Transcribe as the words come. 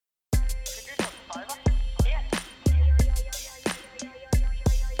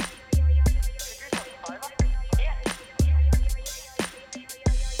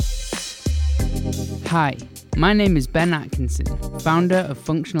Hi, my name is Ben Atkinson, founder of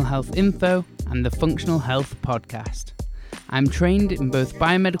Functional Health Info and the Functional Health Podcast. I'm trained in both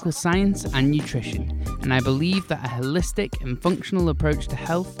biomedical science and nutrition, and I believe that a holistic and functional approach to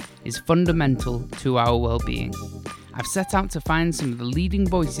health is fundamental to our well-being. I've set out to find some of the leading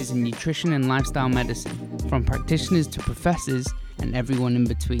voices in nutrition and lifestyle medicine, from practitioners to professors and everyone in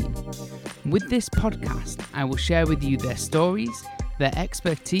between. With this podcast, I will share with you their stories, their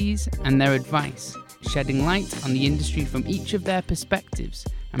expertise, and their advice, shedding light on the industry from each of their perspectives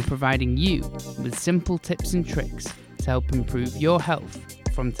and providing you with simple tips and tricks to help improve your health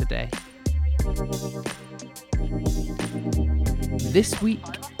from today. This week,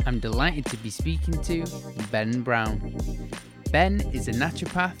 I'm delighted to be speaking to Ben Brown. Ben is a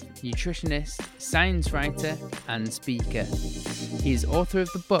naturopath, nutritionist, science writer, and speaker. He is author of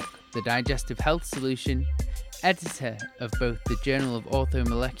the book, The Digestive Health Solution, editor of both the Journal of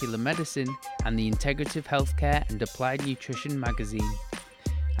Orthomolecular Medicine and the Integrative Healthcare and Applied Nutrition magazine.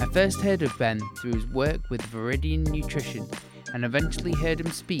 I first heard of Ben through his work with Viridian Nutrition and eventually heard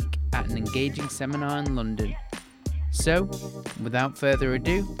him speak at an engaging seminar in London. So, without further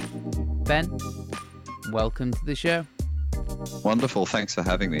ado, Ben, welcome to the show. Wonderful, thanks for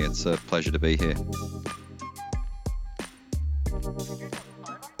having me. It's a pleasure to be here.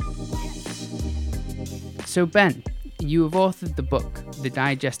 So Ben, you have authored the book, The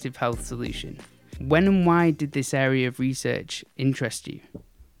Digestive Health Solution. When and why did this area of research interest you?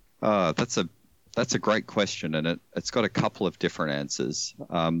 That's a great question, and it's got a couple of different answers.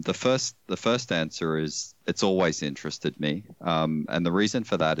 The first answer is it's always interested me, and the reason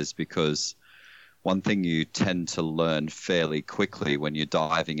for that is because one thing you tend to learn fairly quickly when you're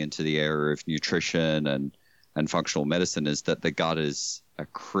diving into the area of nutrition and functional medicine is that the gut is a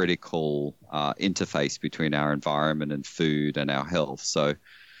critical interface between our environment and food and our health. So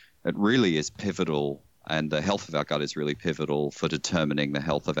it really is pivotal, and the health of our gut is really pivotal for determining the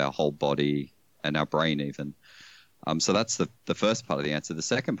health of our whole body and our brain even. So that's the first part of the answer. The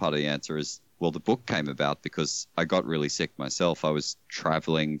second part of the answer is, well, the book came about because I got really sick myself. I was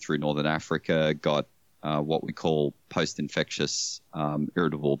traveling through Northern Africa, got what we call post-infectious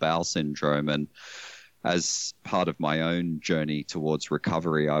irritable bowel syndrome. And as part of my own journey towards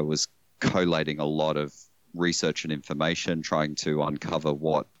recovery, I was collating a lot of research and information, trying to uncover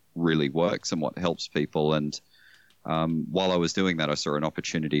what really works and what helps people. And while I was doing that, I saw an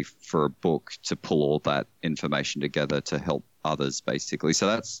opportunity for a book to pull all that information together to help others, basically. So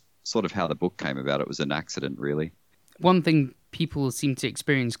that's sort of how the book came about. It was an accident, really. One thing people seem to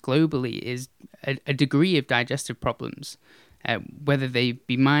experience globally is a degree of digestive problems, whether they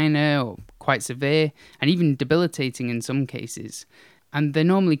be minor or quite severe, and even debilitating in some cases. And they're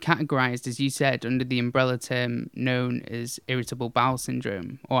normally categorized, as you said, under the umbrella term known as irritable bowel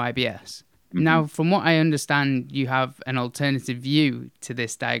syndrome, or IBS. Mm-hmm. Now, from what I understand, you have an alternative view to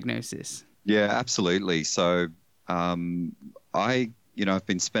this diagnosis. Yeah, absolutely. So I've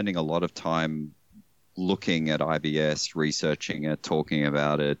been spending a lot of time looking at IBS, researching it, talking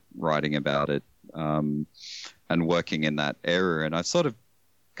about it, writing about it, and working in that area. And I've sort of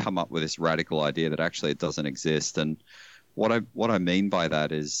come up with this radical idea that actually it doesn't exist. And what I mean by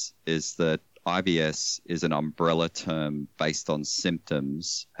that is that IBS is an umbrella term based on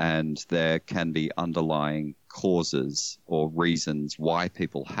symptoms, and there can be underlying causes or reasons why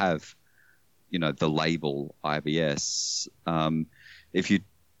people have, the label IBS. If you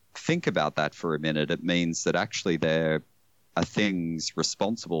think about that for a minute, it means that actually there are things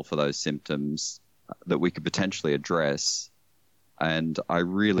responsible for those symptoms that we could potentially address. And I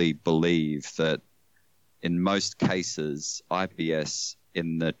really believe that in most cases, IBS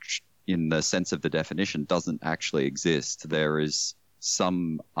in the sense of the definition doesn't actually exist. There is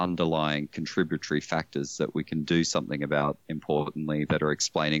some underlying contributory factors that we can do something about, importantly, that are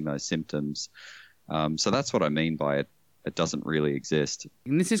explaining those symptoms. So that's what I mean by it. It doesn't really exist.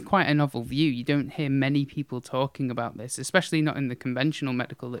 And this is quite a novel view. You don't hear many people talking about this, especially not in the conventional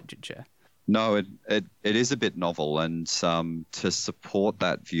medical literature. No, it is a bit novel. And to support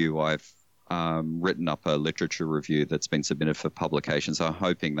that view, I've written up a literature review that's been submitted for publication. So I'm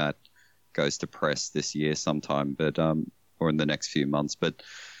hoping that goes to press this year sometime, or in the next few months. But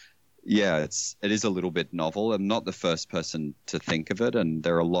yeah, it is a little bit novel. I'm not the first person to think of it, and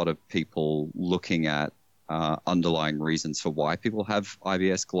there are a lot of people looking at underlying reasons for why people have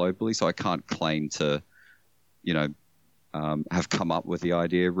IBS globally. So I can't claim to, have come up with the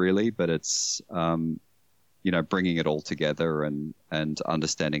idea really, but it's bringing it all together and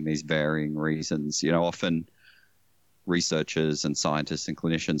understanding these varying reasons. Often researchers and scientists and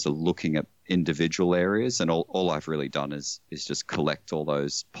clinicians are looking at individual areas, and all I've really done is just collect all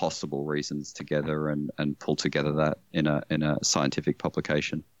those possible reasons together and pull together that in a scientific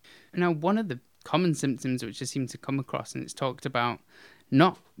publication. Now, one of the common symptoms which I seem to come across, and it's talked about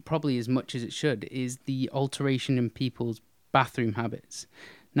not probably as much as it should, is the alteration in people's bathroom habits.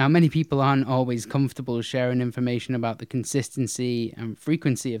 Now, many people aren't always comfortable sharing information about the consistency and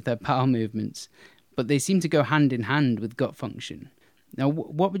frequency of their bowel movements, but they seem to go hand in hand with gut function. Now,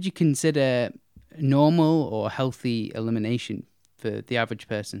 what would you consider normal or healthy elimination for the average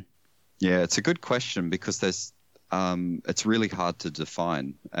person? Yeah, it's a good question because it's really hard to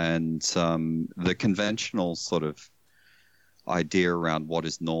define. And the conventional sort of idea around what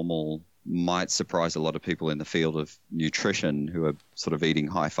is normal might surprise a lot of people in the field of nutrition who are sort of eating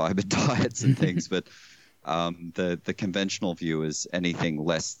high fiber diets and things. But the conventional view is anything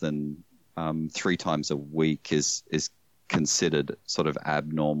less than 3 times a week is considered sort of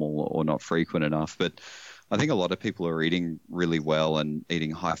abnormal or not frequent enough. But I think a lot of people are eating really well and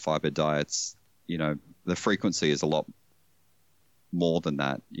eating high fiber diets. The frequency is a lot more than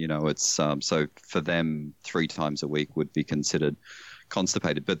that. It's so for them 3 times a week would be considered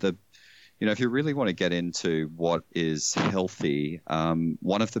constipated. But if you really want to get into what is healthy,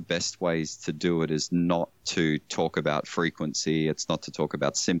 one of the best ways to do it is not to talk about frequency. It's not to talk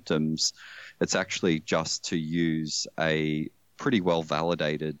about symptoms. It's actually just to use a pretty well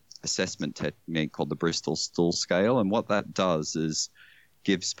validated assessment technique called the Bristol Stool Scale. And what that does is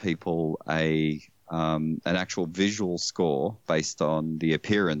gives people an actual visual score based on the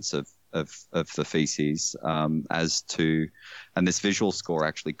appearance of the feces and this visual score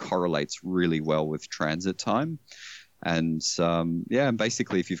actually correlates really well with transit time. And and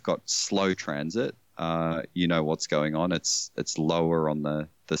basically if you've got slow transit, you know what's going on. It's lower on the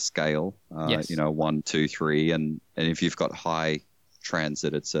scale, Yes. 1, 2, 3. And if you've got high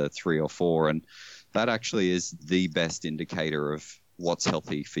transit, it's a 3 or 4. And that actually is the best indicator of what's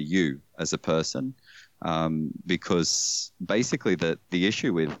healthy for you as a person. Because basically the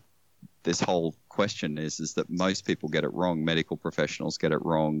issue with this whole question is that most people get it wrong. Medical professionals get it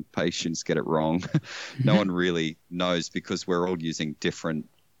wrong. Patients get it wrong. No one really knows because we're all using different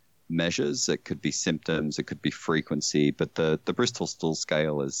measures. It could be symptoms, it could be frequency, but the Bristol Stool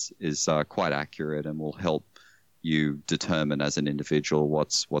Scale is quite accurate and will help you determine as an individual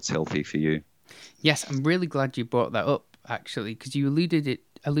what's healthy for you. Yes, I'm really glad you brought that up, actually, because you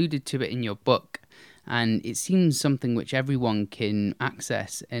alluded to it in your book. And it seems something which everyone can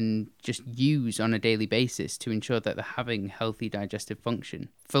access and just use on a daily basis to ensure that they're having healthy digestive function.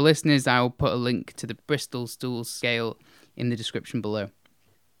 For listeners, I'll put a link to the Bristol Stool Scale in the description below.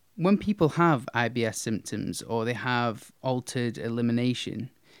 When people have IBS symptoms or they have altered elimination,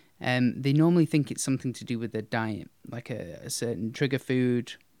 they normally think it's something to do with their diet, like a certain trigger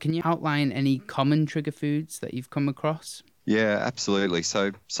food. Can you outline any common trigger foods that you've come across? Yeah, absolutely.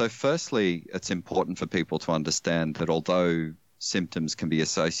 So firstly, it's important for people to understand that although symptoms can be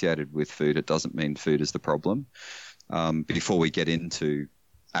associated with food, it doesn't mean food is the problem. Before we get into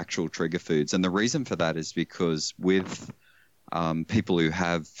actual trigger foods, and the reason for that is because with people who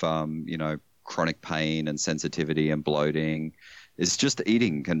have chronic pain and sensitivity and bloating, is just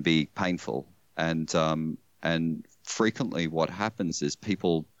eating can be painful, and frequently what happens is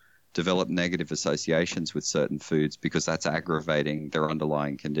people develop negative associations with certain foods because that's aggravating their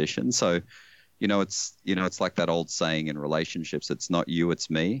underlying condition. So, it's like that old saying in relationships, it's not you, it's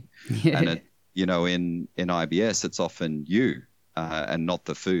me. Yeah. And in IBS, it's often you and not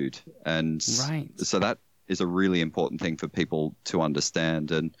the food. And Right. So that is a really important thing for people to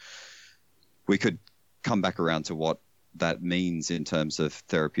understand. And we could come back around to what that means in terms of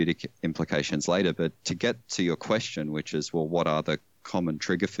therapeutic implications later. But to get to your question, which is, well, what are the common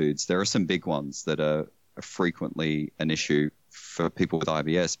trigger foods? There are some big ones that are frequently an issue for people with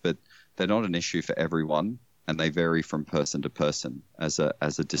IBS, but they're not an issue for everyone, and they vary from person to person as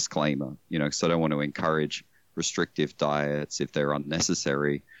a disclaimer. So I don't want to encourage restrictive diets if they're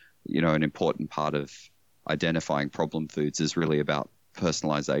unnecessary. An important part of identifying problem foods is really about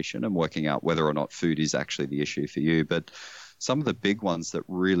personalization and working out whether or not food is actually the issue for you. But some of the big ones that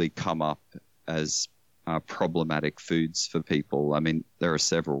really come up as problematic foods for people, I mean, there are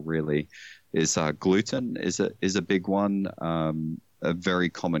several really, is gluten is a big one, a very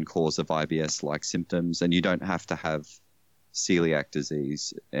common cause of IBS-like symptoms, and you don't have to have celiac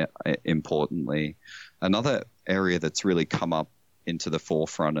disease, importantly. Another area that's really come up into the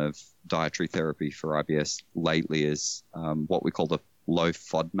forefront of dietary therapy for IBS lately is what we call the low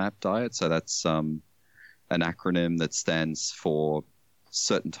FODMAP diet. So that's an acronym that stands for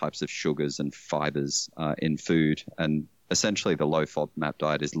certain types of sugars and fibers in food. And essentially the low FODMAP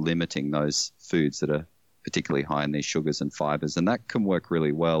diet is limiting those foods that are particularly high in these sugars and fibers. And that can work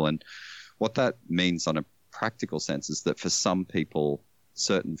really well. And what that means on a practical sense is that for some people,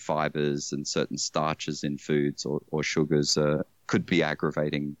 certain fibers and certain starches in foods or sugars could be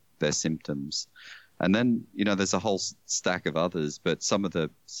aggravating their symptoms. And then, there's a whole stack of others, but some of the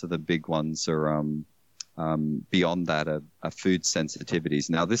big ones are beyond that are food sensitivities.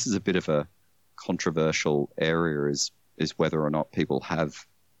 Now, this is a bit of a controversial area is whether or not people have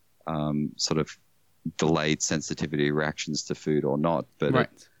sort of delayed sensitivity reactions to food or not. But right.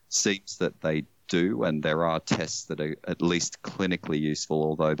 It seems that they do, and there are tests that are at least clinically useful,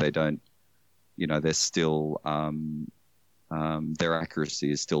 although they don't, they're still their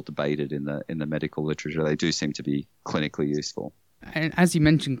accuracy is still debated in the medical literature. They do seem to be clinically useful. And as you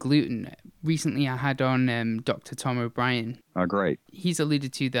mentioned, gluten. Recently, I had on Dr. Tom O'Brien. Oh, great. He's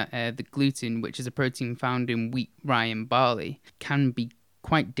alluded to that the gluten, which is a protein found in wheat, rye, and barley, can be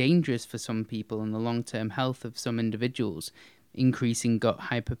quite dangerous for some people in the long-term health of some individuals, increasing gut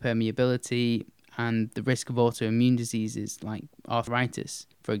hyperpermeability and the risk of autoimmune diseases like arthritis,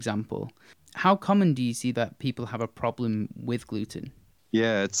 for example. How common do you see that people have a problem with gluten?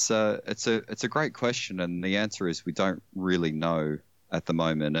 Yeah, it's a great question, and the answer is we don't really know at the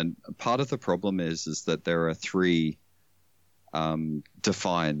moment. And part of the problem is that there are three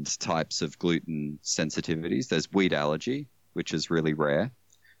defined types of gluten sensitivities. There's wheat allergy, which is really rare.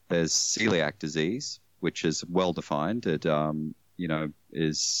 There's celiac disease, which is well defined. It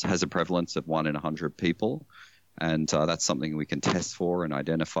has a prevalence of 1 in 100 people, and that's something we can test for and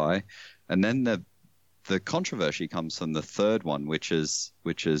identify. And then the controversy comes from the third one, which is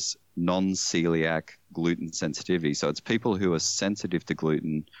non-celiac gluten sensitivity. So it's people who are sensitive to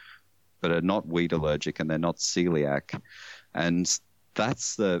gluten but are not wheat allergic and they're not celiac. And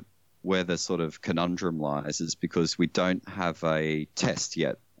that's where the sort of conundrum lies, is because we don't have a test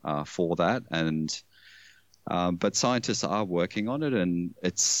yet for that. And but scientists are working on it, and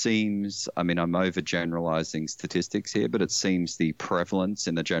it seems, I'm overgeneralizing statistics here, but it seems the prevalence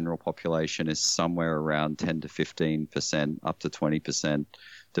in the general population is somewhere around 10 to 15%, up to 20%,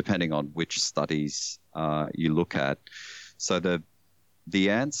 depending on which studies you look at. So the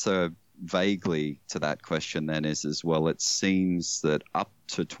answer vaguely to that question then is, as well, it seems that up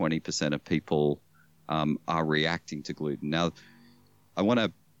to 20% of people are reacting to gluten. Now, I want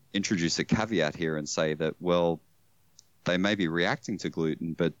to introduce a caveat here and say that, well, they may be reacting to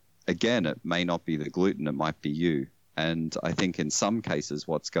gluten, but again, it may not be the gluten, it might be you. And I think in some cases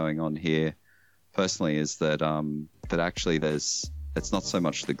what's going on here personally is that actually it's not so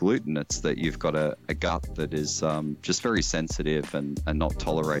much the gluten, it's that you've got a gut that is just very sensitive and not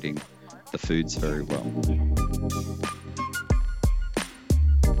tolerating the foods very well.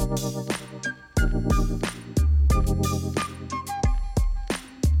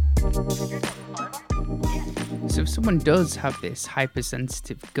 So if someone does have this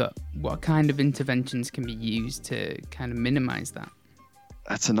hypersensitive gut, what kind of interventions can be used to kind of minimize that?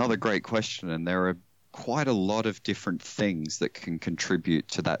 That's another great question, and there are quite a lot of different things that can contribute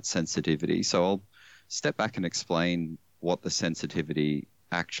to that sensitivity. So I'll step back and explain what the sensitivity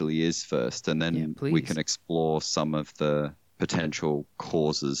actually is first, and then we can explore some of the potential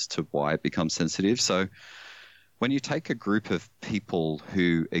causes to why it becomes sensitive. So when you take a group of people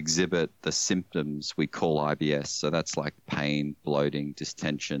who exhibit the symptoms we call IBS, so that's like pain, bloating,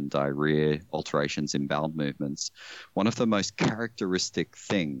 distension, diarrhea, alterations in bowel movements, one of the most characteristic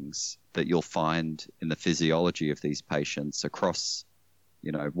things that you'll find in the physiology of these patients across,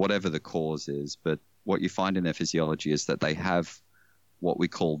 whatever the cause is, but what you find in their physiology is that they have what we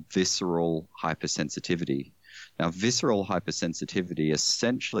call visceral hypersensitivity. Now, visceral hypersensitivity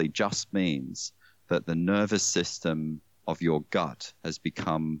essentially just means that the nervous system of your gut has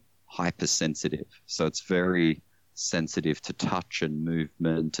become hypersensitive. So it's very sensitive to touch and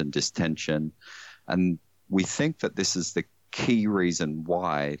movement and distension. And we think that this is the key reason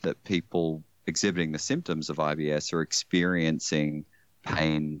why that people exhibiting the symptoms of IBS are experiencing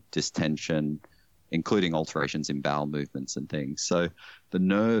pain, distension, including alterations in bowel movements and things. So the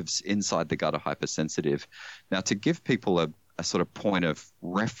nerves inside the gut are hypersensitive. Now, to give people a sort of point of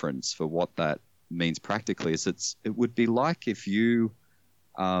reference for what that means practically is it would be like if you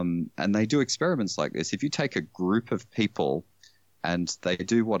and they do experiments like this, if you take a group of people and they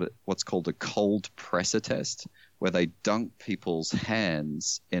do what's called a cold pressor test, where they dunk people's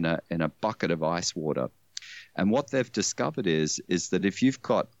hands in a bucket of ice water. And what they've discovered is that if you've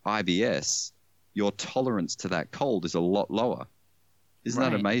got IBS, your tolerance to that cold is a lot lower. Isn't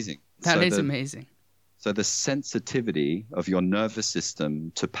that amazing? That is amazing. So the sensitivity of your nervous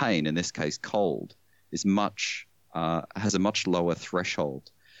system to pain, in this case cold, is has a much lower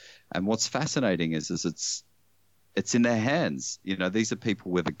threshold. And what's fascinating is it's in their hands. These are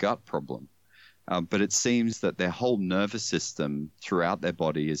people with a gut problem. But it seems that their whole nervous system throughout their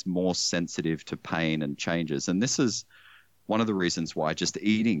body is more sensitive to pain and changes. And this is one of the reasons why just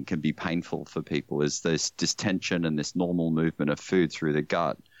eating can be painful for people, is this distension and this normal movement of food through the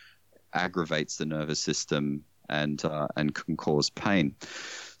gut aggravates the nervous system and can cause pain.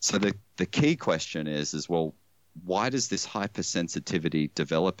 So the key question is well, why does this hypersensitivity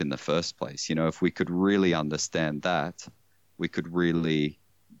develop in the first place? If we could really understand that, we could really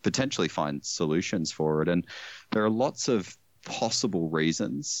potentially find solutions for it. And there are lots of possible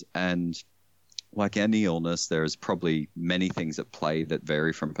reasons, and like any illness, there is probably many things at play that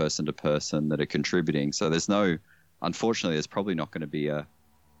vary from person to person that are contributing. So unfortunately, there's probably not going to be a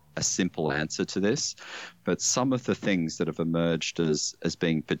simple answer to this, but some of the things that have emerged as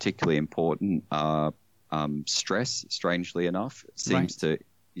being particularly important are stress. Strangely enough, it seems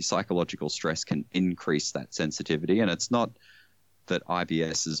psychological stress can increase that sensitivity, and it's not that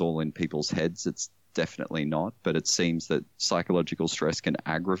IBS is all in people's heads. It's definitely not, but it seems that psychological stress can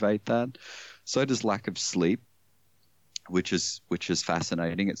aggravate that. So does lack of sleep, which is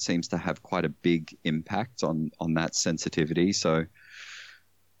fascinating. It seems to have quite a big impact on that sensitivity. So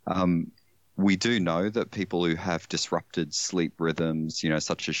we do know that people who have disrupted sleep rhythms,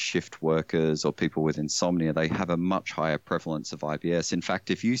 such as shift workers or people with insomnia, they have a much higher prevalence of IBS. In fact,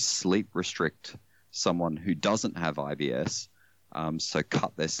 if you sleep restrict someone who doesn't have IBS, so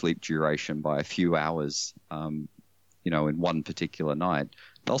cut their sleep duration by a few hours, in one particular night,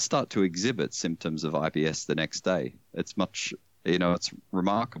 they'll start to exhibit symptoms of IBS the next day. It's it's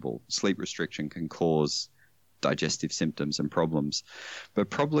remarkable. Sleep restriction can cause digestive symptoms and problems.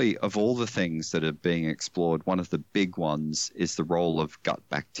 But probably of all the things that are being explored, one of the big ones is the role of gut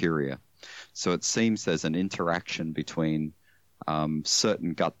bacteria. So it seems there's an interaction between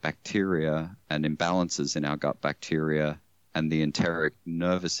certain gut bacteria and imbalances in our gut bacteria and the enteric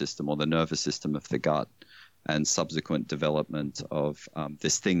nervous system, or the nervous system of the gut, and subsequent development of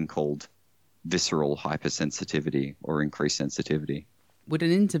this thing called visceral hypersensitivity or increased sensitivity. Would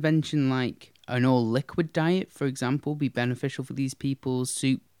an intervention like an all-liquid diet, for example, be beneficial for these people?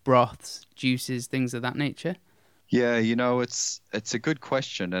 Soup, broths, juices, things of that nature? Yeah, it's a good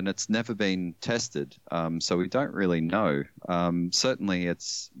question, and it's never been tested, so we don't really know. Certainly,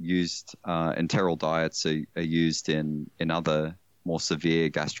 it's used. Enteral diets are used in other more severe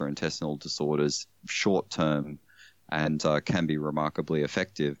gastrointestinal disorders, short term, and can be remarkably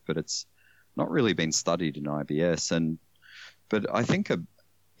effective. But it's not really been studied in IBS. But I think a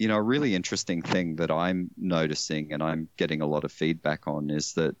really interesting thing that I'm noticing, and I'm getting a lot of feedback on,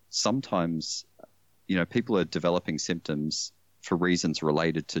 is that sometimes people are developing symptoms for reasons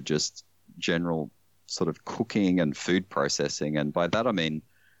related to just general sort of cooking and food processing. And by that, I mean,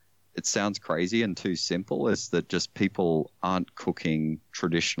 it sounds crazy and too simple, is that just people aren't cooking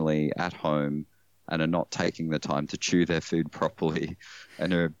traditionally at home and are not taking the time to chew their food properly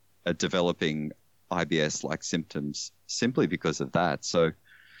and are developing IBS-like symptoms simply because of that. So,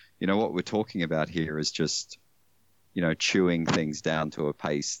 what we're talking about here is just chewing things down to a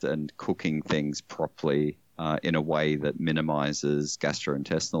paste and cooking things properly in a way that minimizes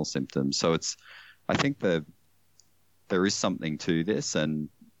gastrointestinal symptoms. So I think there is something to this, and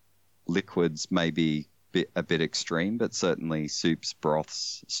liquids may be a bit extreme, but certainly soups,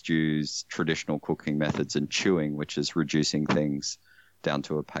 broths, stews, traditional cooking methods, and chewing, which is reducing things down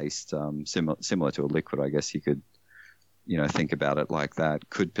to a paste, similar to a liquid, I guess you could think about it like that,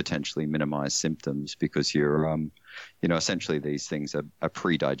 could potentially minimize symptoms, because you're, essentially these things are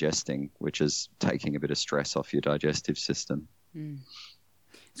pre-digesting, which is taking a bit of stress off your digestive system.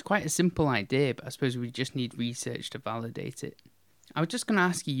 It's quite a simple idea, but I suppose we just need research to validate it. I was just going to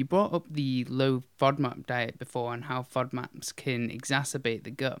ask you brought up the low FODMAP diet before and how FODMAPs can exacerbate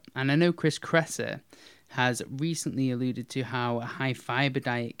the gut. And I know Chris Kresser has recently alluded to how a high fiber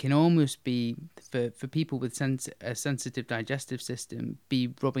diet can almost be, for people with a sensitive digestive system,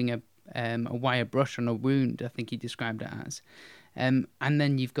 be rubbing a wire brush on a wound, I think he described it as. And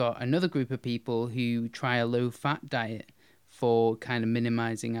then you've got another group of people who try a low fat diet for kind of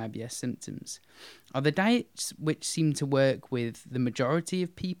minimizing IBS symptoms. Are there diets which seem to work with the majority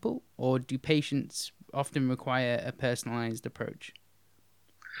of people, or do patients often require a personalized approach?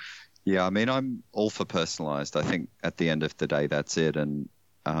 Yeah, I mean, I'm all for personalized. I think at the end of the day, that's it. And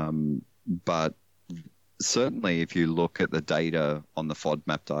but certainly, if you look at the data on the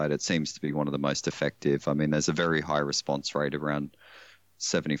FODMAP diet, it seems to be one of the most effective. I mean, there's a very high response rate, around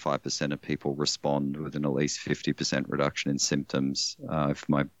 75% of people respond with an at least 50% reduction in symptoms, if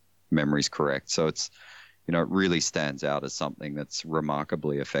my memory's correct. So it's, it really stands out as something that's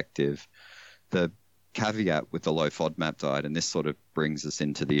remarkably effective. The caveat with the low FODMAP diet, and this sort of brings us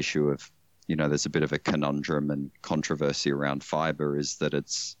into the issue of, there's a bit of a conundrum and controversy around fiber, is that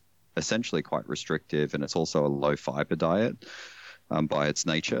it's essentially quite restrictive, and it's also a low fiber diet by its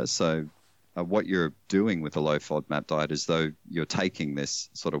nature. So what you're doing with a low FODMAP diet is, though you're taking this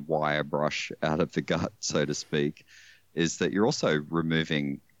sort of wire brush out of the gut, so to speak, is that you're also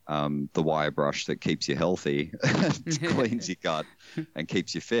removing the wire brush that keeps you healthy, cleans your gut, and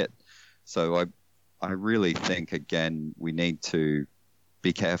keeps you fit. So I really think, again, we need to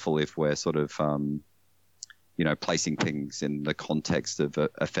be careful if we're sort of, placing things in the context of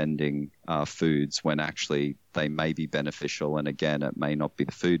offending foods when actually they may be beneficial. And again, it may not be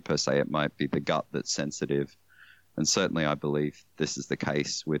the food per se, it might be the gut that's sensitive. And certainly I believe this is the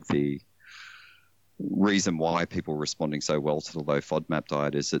case with the reason why people are responding so well to the low FODMAP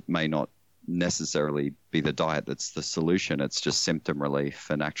diet is it may not necessarily be the diet that's the solution. It's just symptom relief,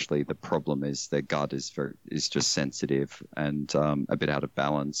 and actually the problem is their gut is just sensitive and a bit out of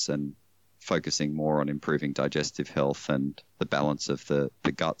balance, and focusing more on improving digestive health and the balance of the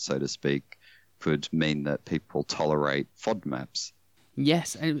gut, so to speak, could mean that people tolerate FODMAPs.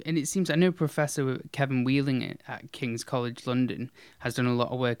 Yes, and it seems, I know Professor Kevin Wheeling at King's College London has done a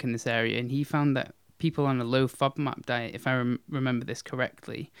lot of work in this area, and he found that people on a low FODMAP diet, if I remember this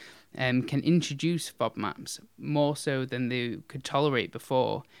correctly, can introduce FODMAPs more so than they could tolerate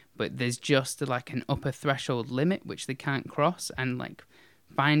before, but there's just like an upper threshold limit which they can't cross, and like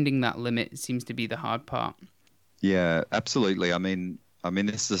finding that limit seems to be the hard part. Yeah, absolutely. I mean,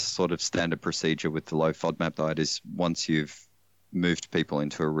 this is sort of standard procedure with the low FODMAP diet, is once you've moved people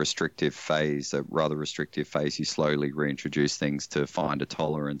into a restrictive phase, a rather restrictive phase, you slowly reintroduce things to find a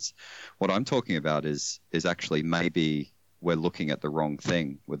tolerance. What I'm talking about is actually maybe we're looking at the wrong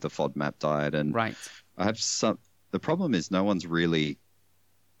thing with the FODMAP diet. And right. The problem is no one's really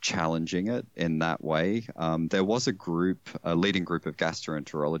challenging it in that way. There was a leading group of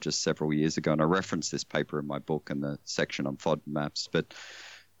gastroenterologists several years ago, and I referenced this paper in my book in the section on FODMAPs, but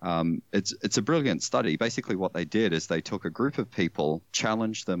it's a brilliant study. Basically what they did is they took a group of people,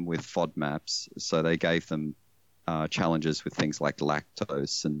 challenged them with FODMAPs, so they gave them challenges with things like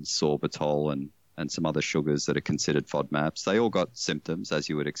lactose and sorbitol and some other sugars that are considered FODMAPs. They all got symptoms, as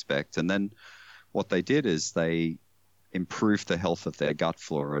you would expect, and then what they did is they improved the health of their gut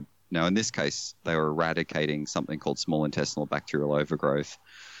flora. Now, in this case, they were eradicating something called small intestinal bacterial overgrowth.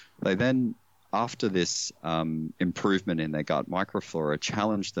 They then, after this improvement in their gut microflora,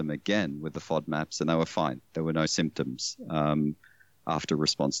 challenged them again with the FODMAPs, and they were fine. There were no symptoms after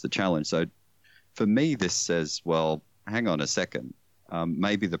response to challenge. So for me, this says, well, hang on a second.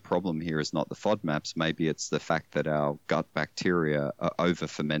 Maybe the problem here is not the FODMAPs. Maybe it's the fact that our gut bacteria are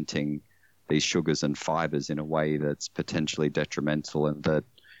over-fermenting these sugars and fibers in a way that's potentially detrimental, and that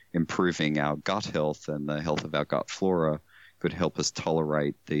improving our gut health and the health of our gut flora could help us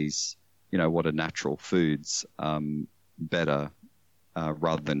tolerate these, what are natural foods better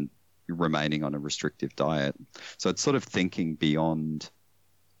rather than remaining on a restrictive diet. So it's sort of thinking beyond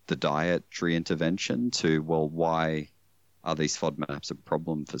the dietary intervention to, well, why are these FODMAPs a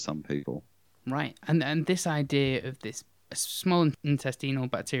problem for some people? Right. And this idea of this small intestinal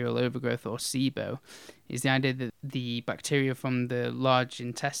bacterial overgrowth, or SIBO, is the idea that the bacteria from the large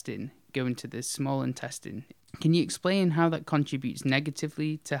intestine go into the small intestine. Can you explain how that contributes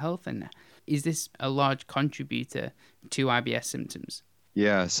negatively to health, and is this a large contributor to IBS symptoms?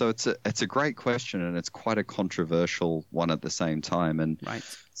 Yeah, so it's a great question, and it's quite a controversial one at the same time. And right.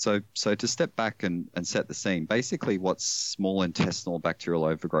 So to step back and set the scene, basically what small intestinal bacterial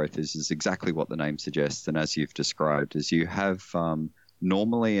overgrowth is exactly what the name suggests, and as you've described, is you have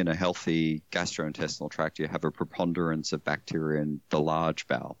normally in a healthy gastrointestinal tract, you have a preponderance of bacteria in the large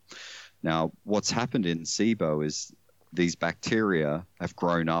bowel. Now, what's happened in SIBO is these bacteria have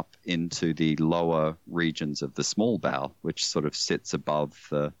grown up into the lower regions of the small bowel, which sort of sits above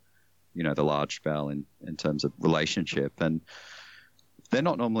the large bowel in terms of relationship. And they're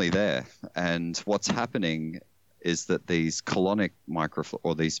not normally there. And what's happening is that these colonic microflora,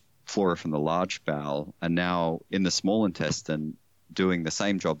 or these flora from the large bowel, are now in the small intestine doing the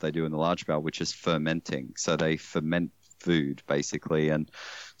same job they do in the large bowel, which is fermenting. So they ferment food, basically. And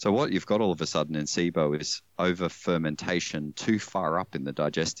so what you've got all of a sudden in SIBO is over fermentation too far up in the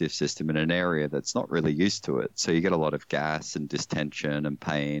digestive system in an area that's not really used to it. So you get a lot of gas and distension and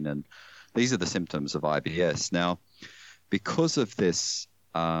pain, and these are the symptoms of IBS. Now, because of this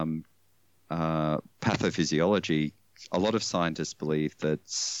pathophysiology, a lot of scientists believe that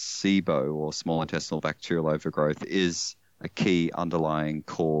SIBO, or small intestinal bacterial overgrowth, is a key underlying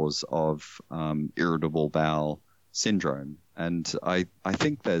cause of irritable bowel syndrome. And I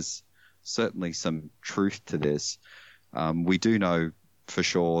think there's certainly some truth to this. We do know for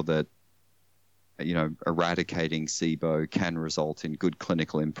sure that, eradicating SIBO can result in good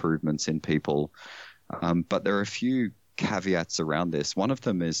clinical improvements in people. But there are a few caveats around this. One of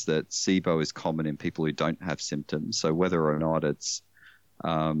them is that SIBO is common in people who don't have symptoms. So whether or not it's,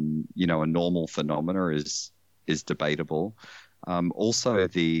 a normal phenomena is debatable. Also,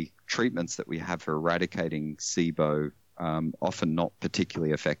 the treatments that we have for eradicating SIBO often not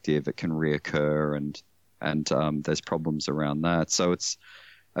particularly effective. It can reoccur, and there's problems around that. So it's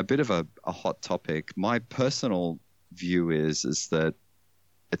a bit of a hot topic. My personal view is that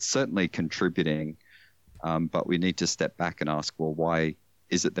it's certainly contributing, but we need to step back and ask, well, why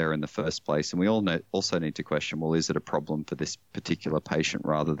is it there in the first place? And we also need to question, well, is it a problem for this particular patient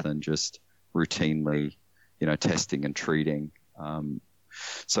rather than just routinely, testing and treating?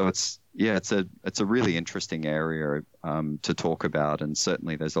 So it's a really interesting area to talk about, and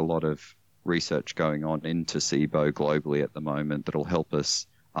certainly there's a lot of research going on into SIBO globally at the moment that'll help us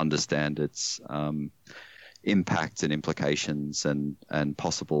understand its impacts and implications and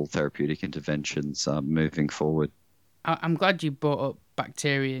possible therapeutic interventions moving forward. I'm glad you brought up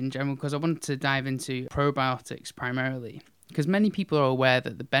bacteria in general, because I wanted to dive into probiotics primarily, because many people are aware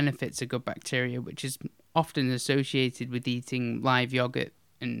that the benefits of good bacteria, which is often associated with eating live yogurt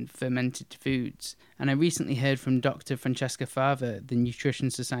and fermented foods. And I recently heard from Dr. Francesca Fava at the Nutrition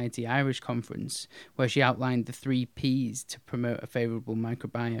Society Irish Conference, where she outlined the 3 Ps to promote a favourable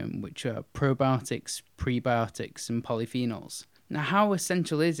microbiome, which are probiotics, prebiotics, and polyphenols. Now, how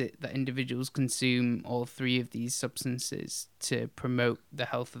essential is it that individuals consume all 3 of these substances to promote the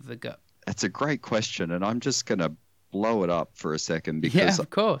health of the gut? That's a great question, and I'm just going to blow it up for a second, because yeah, of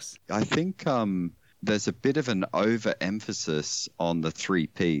course. I think there's a bit of an overemphasis on the 3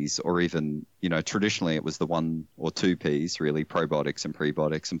 Ps, or even, traditionally it was the 1 or 2 Ps, really, probiotics and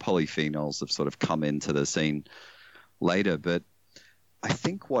prebiotics, and polyphenols have sort of come into the scene later. But I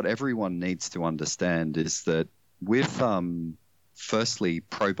think what everyone needs to understand is that with, firstly,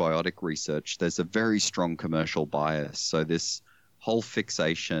 probiotic research, there's a very strong commercial bias. So this whole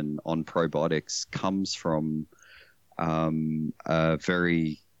fixation on probiotics comes from a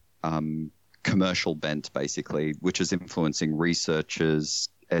very commercial bent, basically, which is influencing researchers,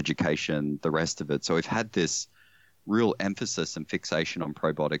 education, the rest of it. So we've had this real emphasis and fixation on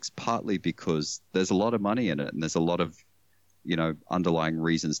probiotics, partly because there's a lot of money in it, and there's a lot of, underlying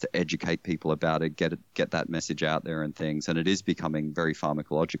reasons to educate people about it, get that message out there and things, and it is becoming very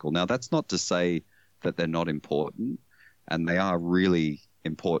pharmacological. Now, that's not to say that they're not important, and they are really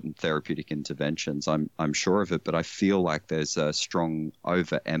important therapeutic interventions. I'm sure of it, but I feel like there's a strong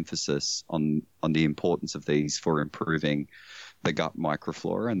overemphasis on the importance of these for improving the gut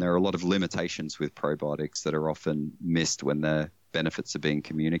microflora, and there are a lot of limitations with probiotics that are often missed when their benefits are being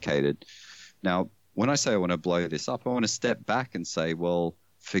communicated. Now, when I say I want to blow this up, I want to step back and say, well,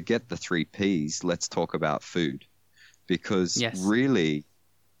 forget the 3 Ps, let's talk about food, because really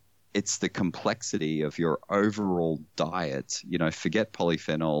it's the complexity of your overall diet. Forget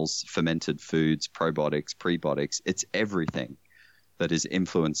polyphenols, fermented foods, probiotics, prebiotics. It's everything that is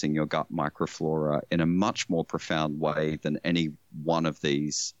influencing your gut microflora in a much more profound way than any one of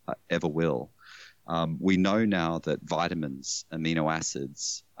these ever will. We know now that vitamins, amino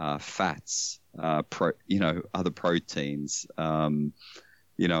acids, fats, other proteins,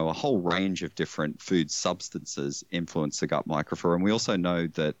 a whole range of different food substances influence the gut microflora. And we also know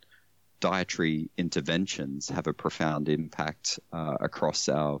that dietary interventions have a profound impact across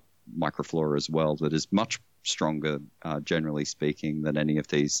our microflora as well, that is much stronger, generally speaking, than any of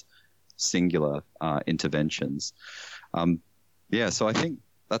these singular interventions. So I think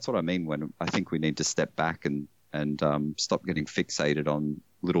that's what I mean when I think we need to step back and stop getting fixated on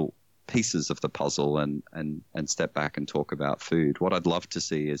little pieces of the puzzle and step back and talk about food. What I'd love to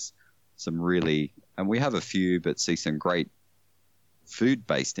see is some really, and we have a few, but see some great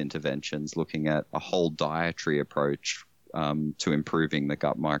food-based interventions looking at a whole dietary approach to improving the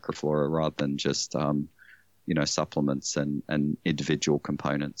gut microflora rather than just, supplements and individual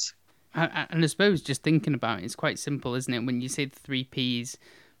components. And I suppose just thinking about it, it's quite simple, isn't it? When you say the 3 Ps,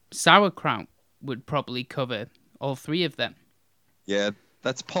 sauerkraut would probably cover all 3 of them. Yeah,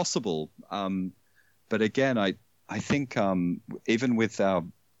 that's possible. But again, I think even with our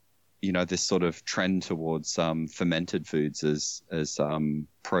this sort of trend towards fermented foods as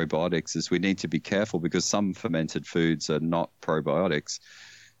probiotics, is we need to be careful, because some fermented foods are not probiotics.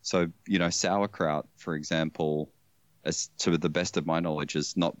 So, sauerkraut, for example, as to the best of my knowledge,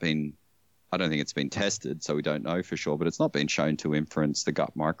 has not been. I don't think it's been tested, so we don't know for sure. But it's not been shown to influence the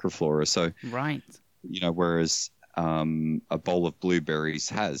gut microflora. So, right, whereas a bowl of blueberries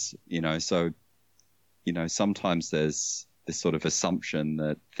has, so sometimes there's this sort of assumption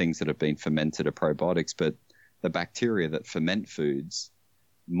that things that have been fermented are probiotics, but the bacteria that ferment foods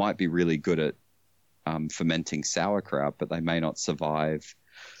might be really good at fermenting sauerkraut, but they may not survive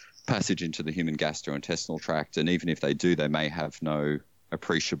passage into the human gastrointestinal tract. And even if they do, they may have no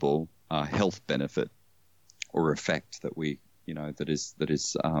appreciable health benefit or effect that that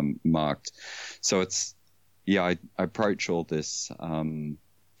is marked. So I approach all this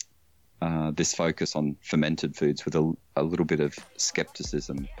this focus on fermented foods with a little bit of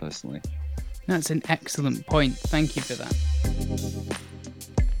skepticism, personally. That's an excellent point. Thank you for that.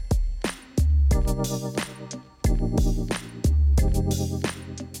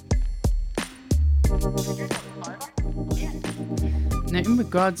 Now, in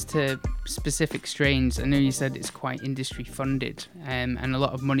regards to specific strains, I know you said it's quite industry funded, and a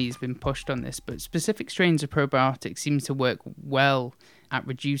lot of money has been pushed on this, but specific strains of probiotics seem to work well at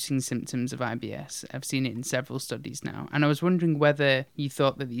reducing symptoms of IBS. I've seen it in several studies now, and I was wondering whether you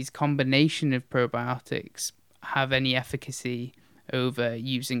thought that these combination of probiotics have any efficacy over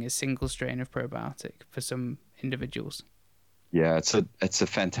using a single strain of probiotic for some individuals. Yeah, it's a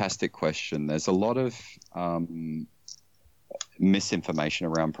fantastic question. There's a lot of misinformation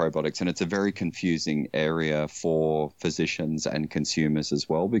around probiotics, and it's a very confusing area for physicians and consumers as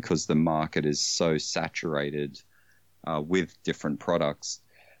well, because the market is so saturated with different products.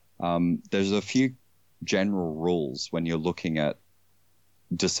 There's a few general rules when you're looking at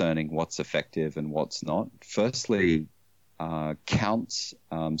discerning what's effective and what's not. Firstly, counts.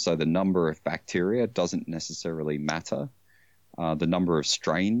 So the number of bacteria doesn't necessarily matter. The number of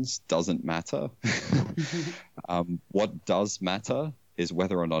strains doesn't matter. What does matter is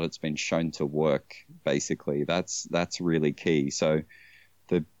whether or not it's been shown to work, basically. That's really key. So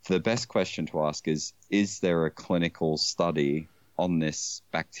the best question to ask is there a clinical study on this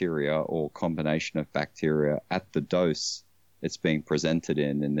bacteria or combination of bacteria at the dose it's being presented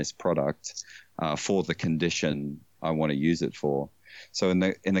in this product for the condition I want to use it for? So in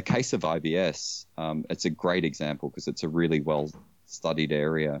the case of IBS, it's a great example because it's a really well-studied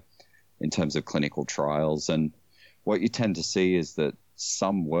area in terms of clinical trials. And what you tend to see is that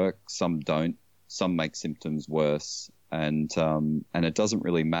some work, some don't, some make symptoms worse. And it doesn't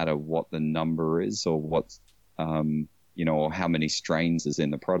really matter what the number is or what, or how many strains is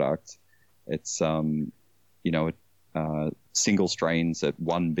in the product. It's, single strains at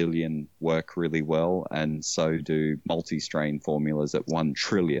 1 billion work really well, and so do multi-strain formulas at 1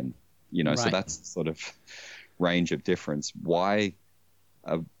 trillion. Right. So that's the sort of range of difference. Why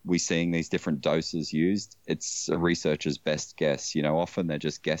are we seeing these different doses used? It's a researcher's best guess. Often they're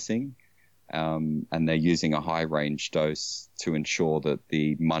just guessing, and they're using a high-range dose to ensure that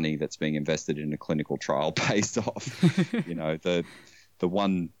the money that's being invested in a clinical trial pays off. The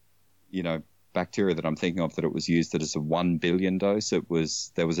one, bacteria that I'm thinking of that it was used that is a 1 billion dose. There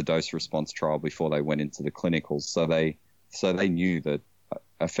was a dose response trial before they went into the clinicals. So they knew that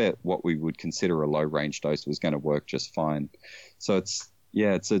what we would consider a low range dose was going to work just fine. So it's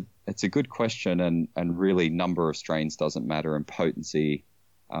a good question, and really number of strains doesn't matter, and potency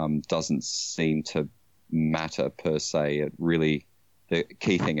doesn't seem to matter per se. The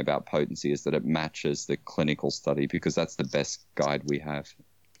key thing about potency is that it matches the clinical study, because that's the best guide we have.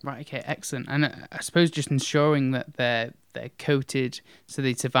 Right, okay, excellent. And I suppose just ensuring that they're coated so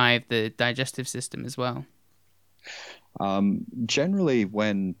they survive the digestive system as well. Generally,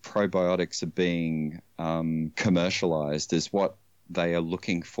 when probiotics are being commercialized, is what they are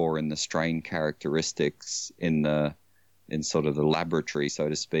looking for in the strain characteristics in sort of the laboratory, so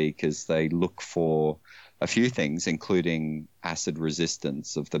to speak, is they look for a few things, including acid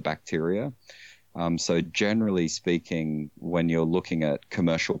resistance of the bacteria. So generally speaking, when you're looking at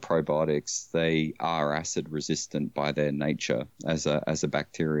commercial probiotics, they are acid resistant by their nature as a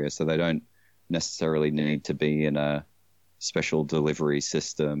bacteria. So they don't necessarily need to be in a special delivery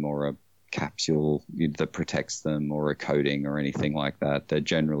system or a capsule that protects them or a coating or anything like that. They're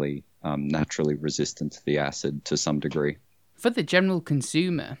generally naturally resistant to the acid to some degree. For the general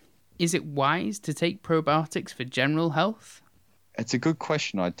consumer, is it wise to take probiotics for general health? It's a good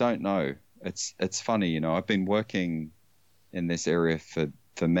question. I don't know. It's funny, I've been working in this area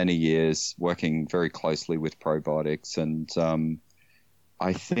for many years, working very closely with probiotics, and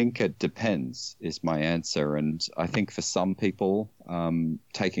I think it depends is my answer. And I think for some people,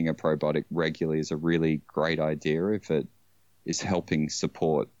 taking a probiotic regularly is a really great idea if it is helping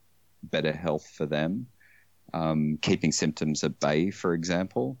support better health for them. keeping symptoms at bay, for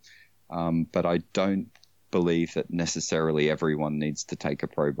example. But I don't believe that necessarily everyone needs to take a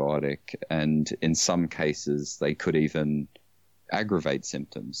probiotic, and in some cases they could even aggravate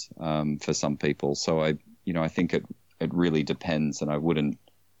symptoms for some people. So I think it really depends, and I wouldn't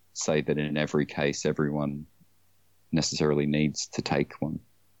say that in every case everyone necessarily needs to take one.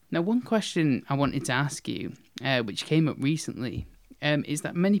 Now, one question I wanted to ask you, which came up recently, is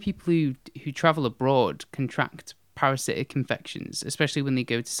that many people who travel abroad contract parasitic infections, especially when they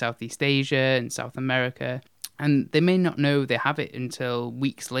go to Southeast Asia and South America, and they may not know they have it until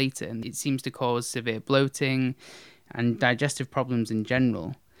weeks later, and it seems to cause severe bloating and digestive problems in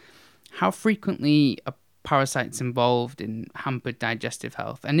general. How frequently are parasites involved in hampered digestive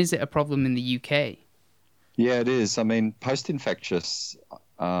health, and is it a problem in the UK? Yeah, it is. I mean, post-infectious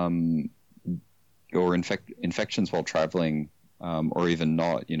or infections while traveling, or even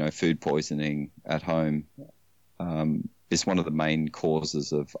not, food poisoning at home, is one of the main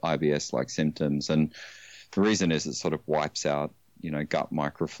causes of IBS-like symptoms. And the reason is it sort of wipes out, gut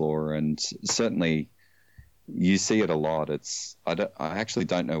microflora, and certainly you see it a lot. I actually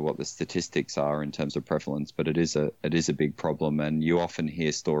don't know what the statistics are in terms of prevalence, but it is a big problem. And you often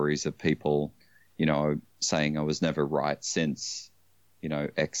hear stories of people, saying I was never right since,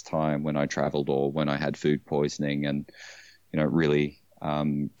 X time when I traveled or when I had food poisoning, and really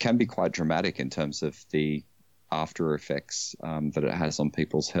can be quite dramatic in terms of the after effects that it has on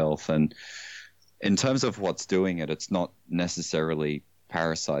people's health. And in terms of what's doing it, it's not necessarily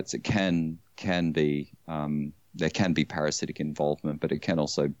parasites. It can be there can be parasitic involvement, but it can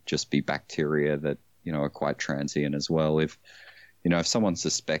also just be bacteria that are quite transient as well. If someone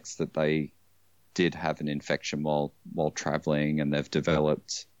suspects that they did have an infection while traveling and they've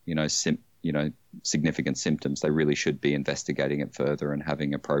developed significant symptoms, they really should be investigating it further and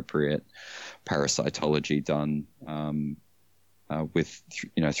having appropriate parasitology done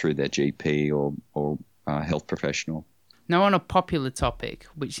through their GP or health professional. Now, on a popular topic,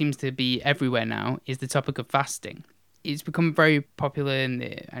 which seems to be everywhere now, is the topic of fasting. It's become very popular and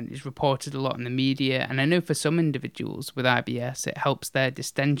it's reported a lot in the media. And I know for some individuals with IBS, it helps their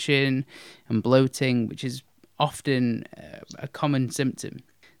distension and bloating, which is often a common symptom.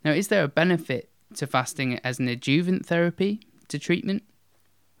 Now, is there a benefit to fasting as an adjuvant therapy to treatment?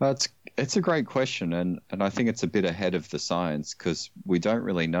 It's a great question, and I think it's a bit ahead of the science because we don't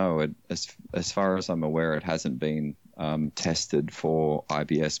really know. As far as I'm aware, it hasn't been tested for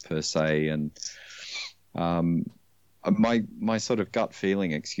IBS per se, and my sort of gut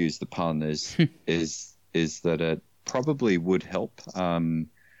feeling, excuse the pun, is that it probably would help,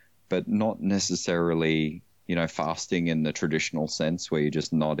 but not necessarily fasting in the traditional sense where you're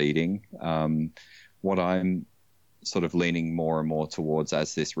just not eating. What I'm sort of leaning more and more towards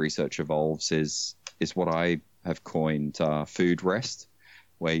as this research evolves is what I have coined food rest,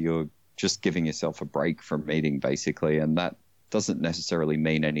 where you're just giving yourself a break from eating, basically. And that doesn't necessarily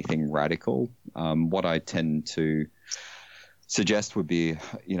mean anything radical. What I tend to suggest would be,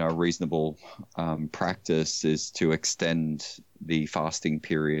 a reasonable practice is to extend the fasting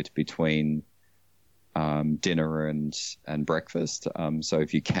period between dinner and breakfast. So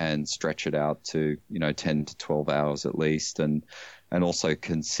if you can stretch it out to, 10 to 12 hours at least, and also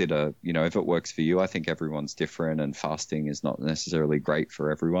consider, if it works for you. I think everyone's different and fasting is not necessarily great for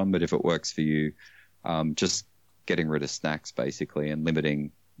everyone, but if it works for you, just getting rid of snacks basically and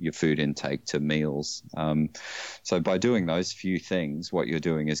limiting your food intake to meals. So by doing those few things, what you're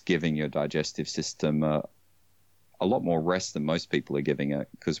doing is giving your digestive system a lot more rest than most people are giving it,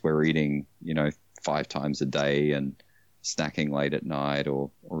 because we're eating, 5 times a day and snacking late at night or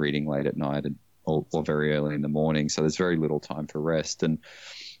eating late at night or very early in the morning. So there's very little time for rest. And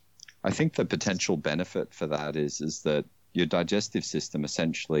I think the potential benefit for that is that your digestive system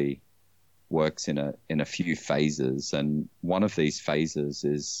essentially works in a few phases, and one of these phases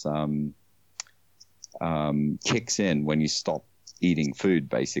is kicks in when you stop eating food,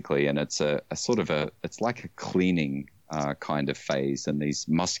 basically, and it's it's like a cleaning kind of phase, and these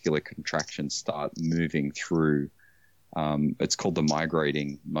muscular contractions start moving through. It's called the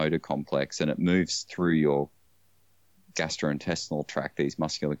migrating motor complex, and it moves through your gastrointestinal tract, these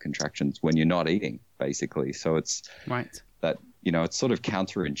muscular contractions, when you're not eating, basically. So it's right that, it's sort of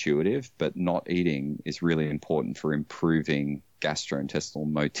counterintuitive, but not eating is really important for improving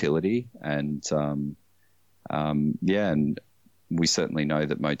gastrointestinal motility. And and we certainly know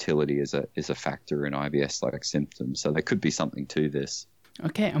that motility is a factor in IBS-like symptoms. So there could be something to this.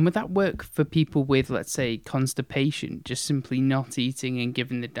 Okay, and would that work for people with, let's say, constipation, just simply not eating and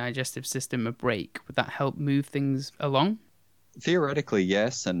giving the digestive system a break? Would that help move things along? Theoretically,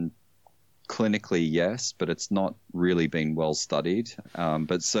 yes, and clinically, yes, but it's not really been well studied.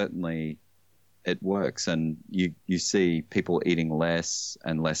 But certainly it works, and you see people eating less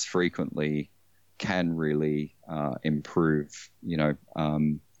and less frequently can really improve,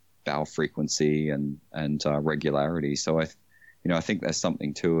 bowel frequency and regularity. So I think there's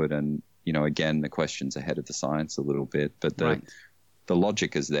something to it, and again, the question's ahead of the science a little bit, but the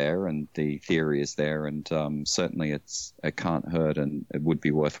logic is there and the theory is there, and certainly it can't hurt, and it would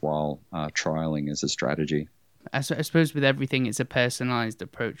be worthwhile trialing as a strategy. I suppose with everything, it's a personalized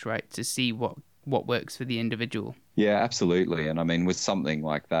approach, right? To see what works for the individual. Yeah, absolutely. And I mean, with something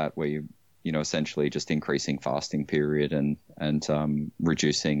like that, where you essentially just increasing fasting period and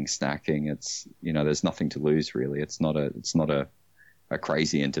reducing snacking, it's there's nothing to lose really. It's not a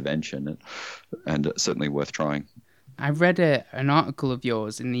crazy intervention, and it's certainly worth trying. I read an article of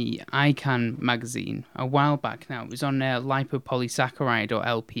yours in the ICAN magazine a while back now. It was on lipopolysaccharide, or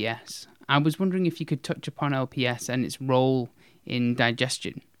LPS. I was wondering if you could touch upon LPS and its role in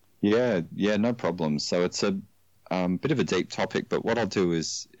digestion. Yeah, no problem. So it's a bit of a deep topic, but what I'll do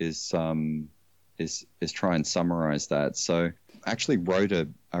is try and summarize that. So I actually wrote a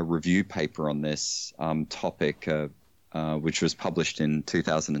review paper on this topic, which was published in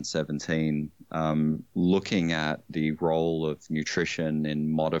 2017, looking at the role of nutrition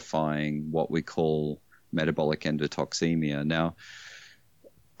in modifying what we call metabolic endotoxemia. Now,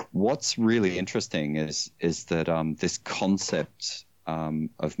 what's really interesting is that this concept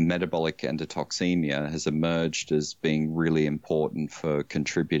of metabolic endotoxemia has emerged as being really important for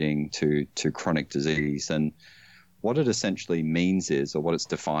contributing to chronic disease. And what it essentially means is, or what it's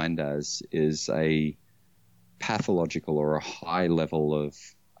defined as, is a pathological or a high level of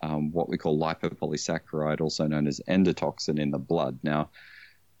what we call lipopolysaccharide, also known as endotoxin, in the blood. Now,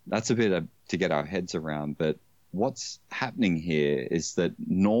 that's a bit to get our heads around, but what's happening here is that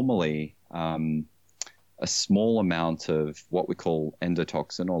normally a small amount of what we call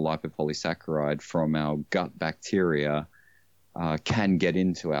endotoxin or lipopolysaccharide from our gut bacteria can get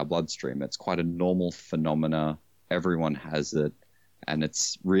into our bloodstream. It's quite a normal phenomena. Everyone has it, and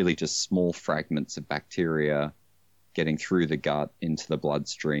it's really just small fragments of bacteria getting through the gut into the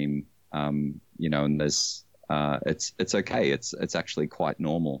bloodstream. And there's it's okay. It's actually quite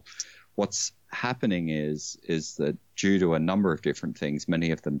normal. What's happening is that due to a number of different things,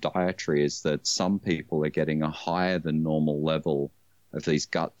 many of them dietary, is that some people are getting a higher than normal level of these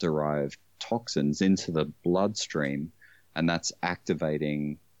gut-derived toxins into the bloodstream, and that's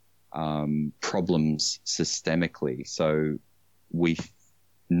activating problems systemically. So we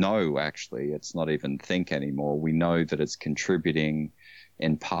know, actually, it's not even think anymore. We know that it's contributing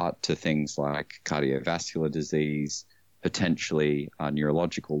in part to things like cardiovascular disease, potentially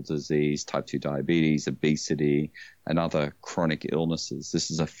neurological disease, type 2 diabetes, obesity, and other chronic illnesses. This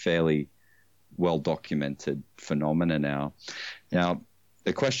is a fairly well-documented phenomena now. Now,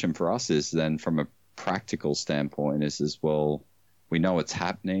 the question for us is then, from a practical standpoint, is well, we know it's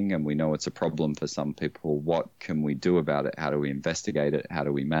happening and we know it's a problem for some people. What can we do about it? How do we investigate it? How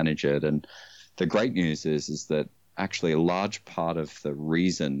do we manage it? And the great news is that actually a large part of the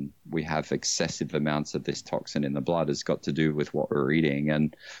reason we have excessive amounts of this toxin in the blood has got to do with what we're eating,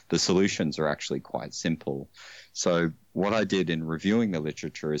 and the solutions are actually quite simple. So what I did in reviewing the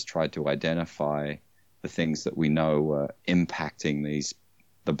literature is try to identify the things that we know are impacting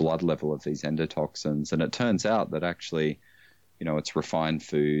the blood level of these endotoxins, and it turns out that actually, it's refined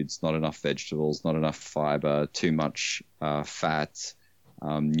foods, not enough vegetables, not enough fiber, too much fat.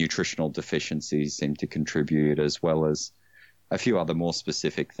 Nutritional deficiencies seem to contribute, as well as a few other more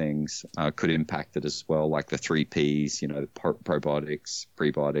specific things could impact it as well, like the 3 Ps, probiotics,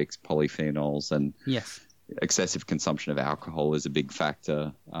 prebiotics, polyphenols, and yes, excessive consumption of alcohol is a big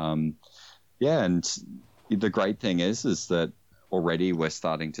factor. And the great thing is that already we're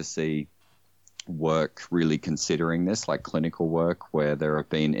starting to see work really considering this, like clinical work, where there have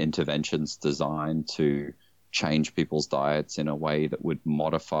been interventions designed to change people's diets in a way that would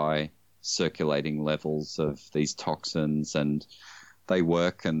modify circulating levels of these toxins, and they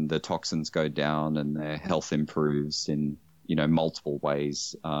work and the toxins go down and their health improves in multiple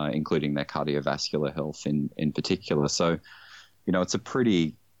ways, including their cardiovascular health in particular. So it's a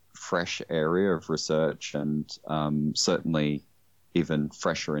pretty fresh area of research, and certainly even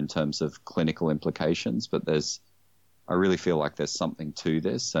fresher in terms of clinical implications, but I really feel like there's something to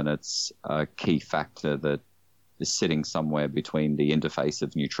this, and it's a key factor that is sitting somewhere between the interface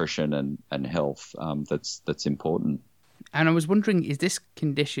of nutrition and health that's important. And I was wondering, is this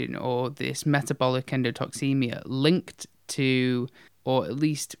condition, or this metabolic endotoxemia, linked to, or at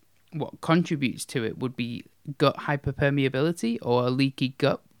least what contributes to it, would be gut hyperpermeability or a leaky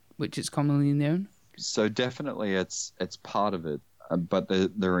gut? which is commonly known? So definitely it's part of it, but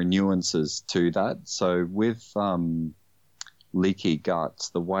there are nuances to that. So with leaky guts,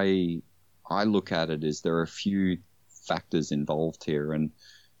 the way I look at it is there are a few factors involved here, and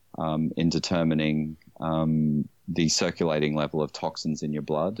in determining the circulating level of toxins in your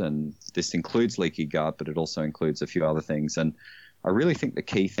blood, and this includes leaky gut, but it also includes a few other things. And I really think the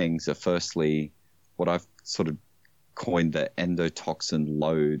key things are firstly what I've sort of coined the endotoxin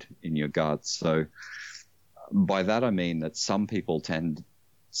load in your gut. So by that I mean that some people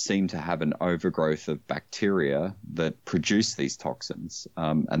seem to have an overgrowth of bacteria that produce these toxins,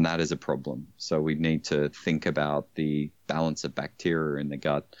 and that is a problem. So we need to think about the balance of bacteria in the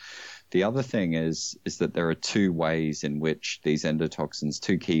gut. The other thing is that there are two ways in which these endotoxins,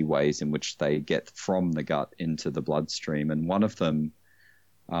 two key ways in which they get from the gut into the bloodstream, and one of them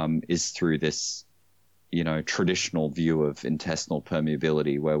is through this, traditional view of intestinal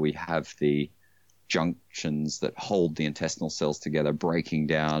permeability, where we have the junctions that hold the intestinal cells together breaking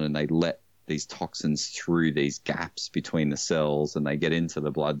down, and they let these toxins through these gaps between the cells, and they get into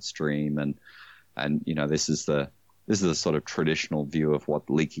the bloodstream. And this is the sort of traditional view of what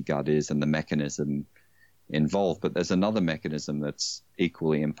leaky gut is and the mechanism involved. But there's another mechanism that's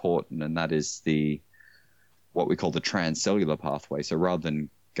equally important, and that is what we call the transcellular pathway. So rather than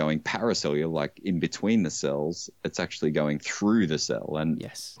going paracellular, like in between the cells, it's actually going through the cell. And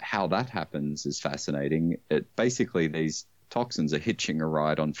yes, how that happens is fascinating. Basically, these toxins are hitching a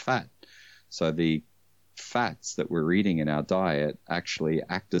ride on fat. So the fats that we're eating in our diet actually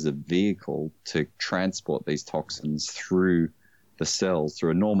act as a vehicle to transport these toxins through the cells,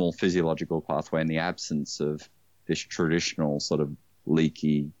 through a normal physiological pathway in the absence of this traditional sort of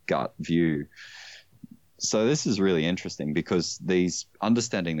leaky gut view. So this is really interesting because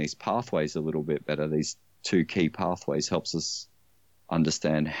understanding these pathways a little bit better, these two key pathways, helps us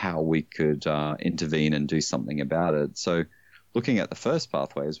understand how we could intervene and do something about it. So looking at the first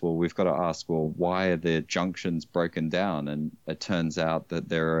pathways, well, we've got to ask, well, why are the junctions broken down? And it turns out that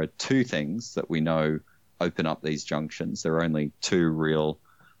there are two things that we know open up these junctions. There are only two real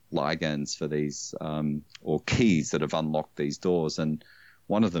ligands for these, or keys that have unlocked these doors. And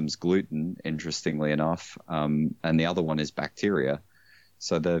one of them is gluten, interestingly enough, and the other one is bacteria.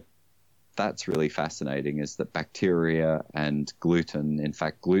 So that's really fascinating, is that bacteria and gluten, in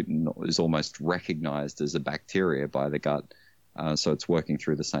fact, gluten is almost recognized as a bacteria by the gut. So it's working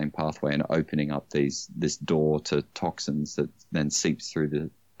through the same pathway and opening up this door to toxins that then seeps through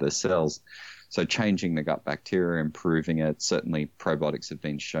the cells. So changing the gut bacteria, improving it, certainly probiotics have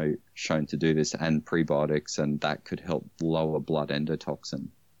been shown to do this, and prebiotics, and that could help lower blood endotoxin.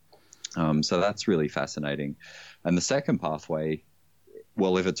 So that's really fascinating. And the second pathway,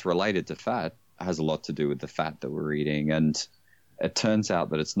 well, if it's related to fat, has a lot to do with the fat that we're eating. And it turns out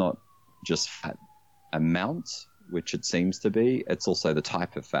that it's not just fat amount, which it seems to be, it's also the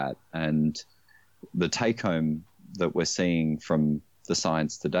type of fat. And the take home that we're seeing from the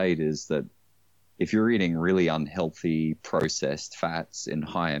science to date is that if you're eating really unhealthy processed fats in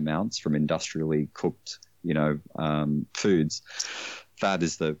high amounts from industrially cooked, foods, fat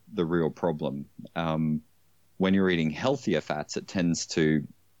is the real problem. When you're eating healthier fats, it tends to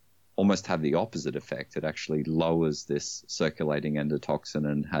almost have the opposite effect. It actually lowers this circulating endotoxin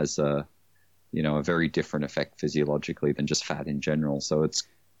and has a very different effect physiologically than just fat in general. So it's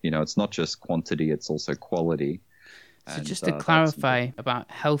not just quantity, it's also quality. So just to clarify about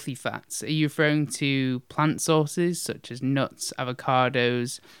healthy fats, are you referring to plant sources such as nuts,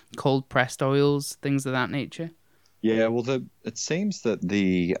 avocados, cold-pressed oils, things of that nature? Yeah, well, it seems that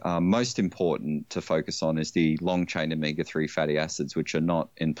the most important to focus on is the long-chain omega-3 fatty acids, which are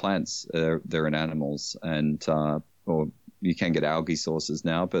not in plants, they're in animals. And or you can get algae sources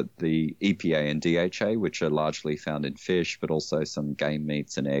now, but the EPA and DHA, which are largely found in fish, but also some game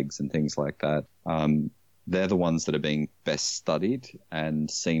meats and eggs and things like that, they're the ones that are being best studied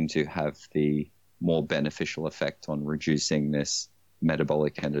and seem to have the more beneficial effect on reducing this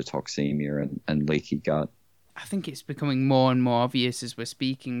metabolic endotoxemia and leaky gut. I think it's becoming more and more obvious as we're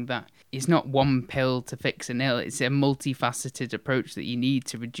speaking that it's not one pill to fix an ill. It's a multifaceted approach that you need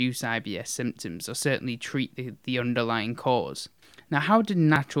to reduce IBS symptoms or certainly treat the underlying cause. Now, how do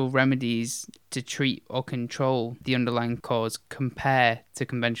natural remedies to treat or control the underlying cause compare to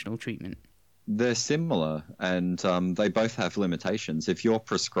conventional treatment? They're similar, and they both have limitations. If you're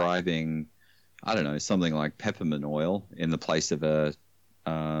prescribing, something like peppermint oil in the place of a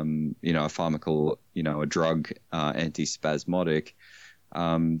drug, antispasmodic,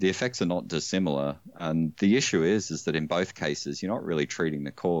 the effects are not dissimilar. And the issue is that in both cases, you're not really treating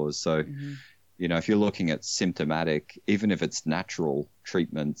the cause. So, if you're looking at symptomatic, even if it's natural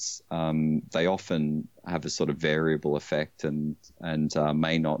treatments, they often have a sort of variable effect and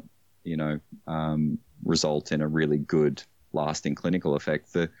may not, result in a really good lasting clinical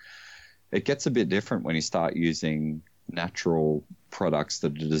effect. It gets a bit different when you start using natural products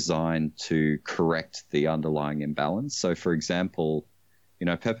that are designed to correct the underlying imbalance. So, for example,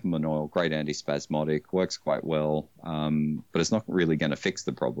 peppermint oil, great antispasmodic, works quite well, but it's not really going to fix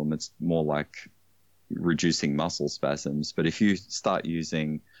the problem. It's more like reducing muscle spasms. But if you start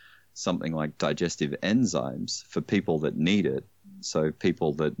using something like digestive enzymes for people that need it, so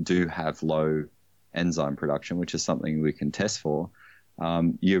people that do have low enzyme production, which is something we can test for,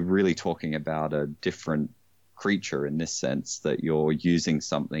 you're really talking about a different creature in this sense, that you're using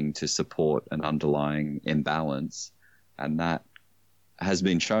something to support an underlying imbalance, and that has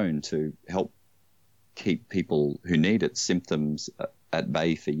been shown to help keep people who need it symptoms at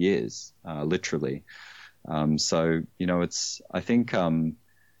bay for years, literally. So, I think,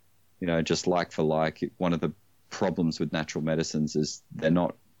 just like for like, one of the problems with natural medicines is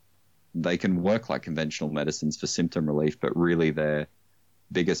they can work like conventional medicines for symptom relief, but really their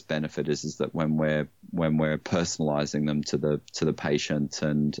biggest benefit is that when we're personalizing them to the patient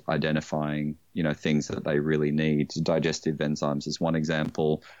and identifying, things that they really need. Digestive enzymes is one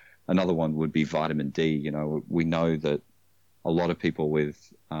example. Another one would be vitamin D. We know that a lot of people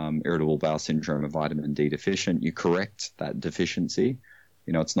with irritable bowel syndrome are vitamin D deficient. You correct that deficiency.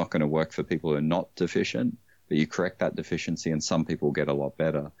 It's not going to work for people who are not deficient, but you correct that deficiency and some people get a lot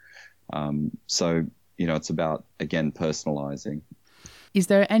better. So, it's about, again, personalizing. Is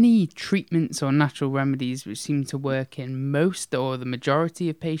there any treatments or natural remedies which seem to work in most or the majority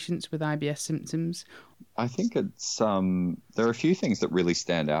of patients with IBS symptoms? I think it's there are a few things that really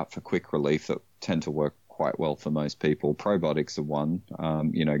stand out for quick relief that tend to work quite well for most people. Probiotics are one.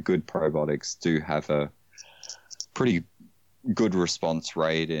 Good probiotics do have a pretty good response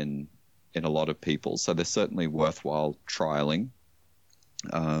rate in a lot of people, so they're certainly worthwhile trialing.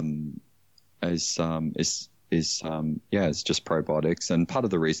 It's just probiotics, and part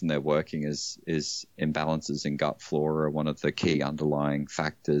of the reason they're working is imbalances in gut flora are one of the key underlying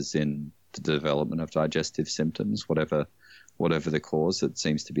factors in the development of digestive symptoms, whatever the cause. It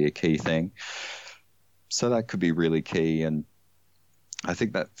seems to be a key thing. So that could be really key, and I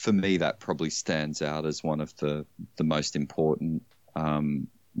think that for me that probably stands out as one of the most important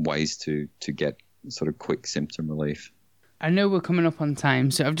ways to get sort of quick symptom relief. I know we're coming up on time,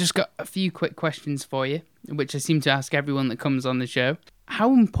 so I've just got a few quick questions for you, which I seem to ask everyone that comes on the show.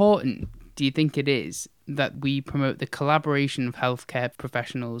 How important do you think it is that we promote the collaboration of healthcare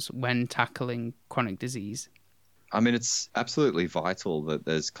professionals when tackling chronic disease? I mean, it's absolutely vital that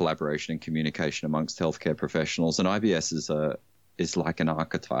there's collaboration and communication amongst healthcare professionals, and IBS is like an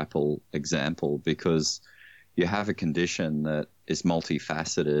archetypal example, because you have a condition that is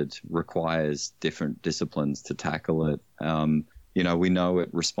multifaceted, requires different disciplines to tackle it. We know it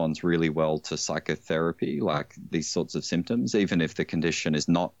responds really well to psychotherapy, like these sorts of symptoms, even if the condition is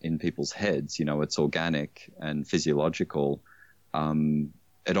not in people's heads, it's organic and physiological.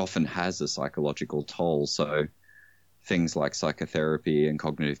 It often has a psychological toll. So things like psychotherapy and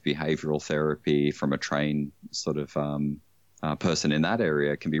cognitive behavioral therapy from a trained sort of person in that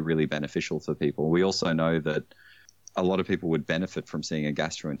area can be really beneficial for people. We also know that a lot of people would benefit from seeing a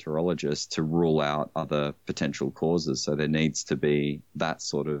gastroenterologist to rule out other potential causes. So there needs to be that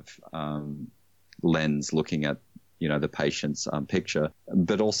sort of lens looking at, the patient's picture.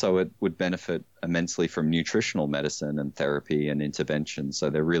 But also it would benefit immensely from nutritional medicine and therapy and intervention. So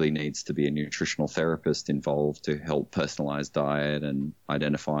there really needs to be a nutritional therapist involved to help personalize diet and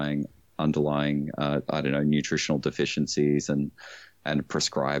identifying underlying, nutritional deficiencies and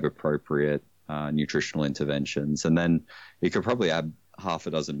prescribe appropriate nutritional interventions. And then you could probably add half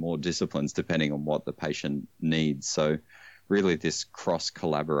a dozen more disciplines depending on what the patient needs. So really this cross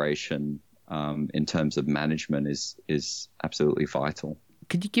collaboration in terms of management is absolutely vital.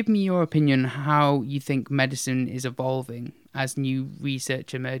 Could you give me your opinion how you think medicine is evolving as new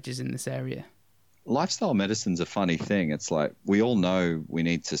research emerges in this area? Lifestyle medicine's a funny thing. It's like we all know we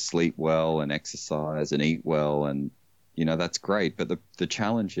need to sleep well and exercise and eat well, and that's great. But the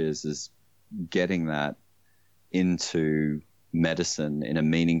challenge is getting that into medicine in a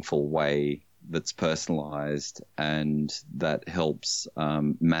meaningful way that's personalized and that helps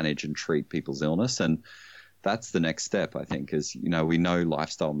manage and treat people's illness. And that's the next step, I think, is, we know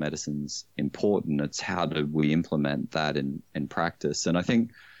lifestyle medicine's important. It's how do we implement that in practice? And I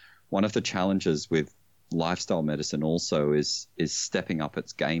think one of the challenges with lifestyle medicine also is stepping up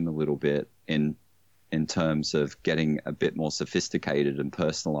its game a little bit in in terms of getting a bit more sophisticated and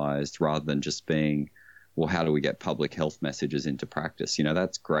personalized rather than just being, well, how do we get public health messages into practice?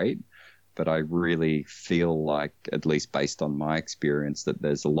 That's great. But I really feel like, at least based on my experience, that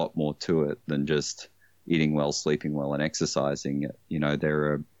there's a lot more to it than just eating well, sleeping well, and exercising. There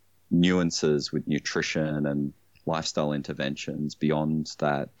are nuances with nutrition and lifestyle interventions beyond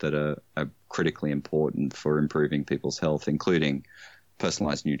that are critically important for improving people's health, including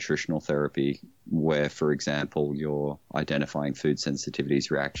personalized nutritional therapy, where, for example, you're identifying food sensitivities,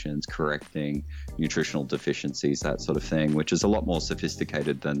 reactions, correcting nutritional deficiencies, that sort of thing, which is a lot more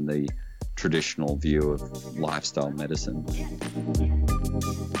sophisticated than the traditional view of lifestyle medicine.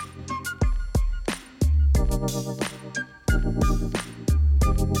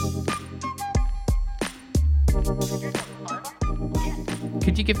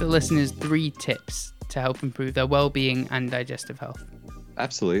 Could you give the listeners 3 tips to help improve their well-being and digestive health?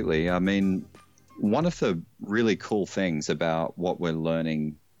 Absolutely. I mean, one of the really cool things about what we're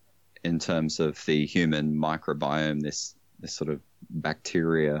learning in terms of the human microbiome, this sort of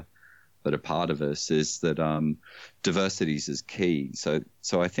bacteria that are part of us, is that diversity is key. So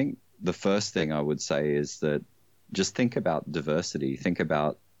I think the first thing I would say is that just think about diversity. Think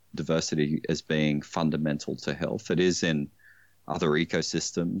about diversity as being fundamental to health. It is in other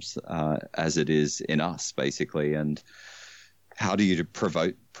ecosystems as it is in us, basically. And how do you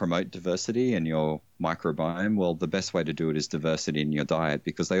promote diversity in your microbiome? Well, the best way to do it is diversity in your diet,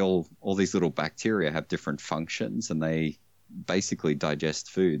 because all these little bacteria have different functions and they basically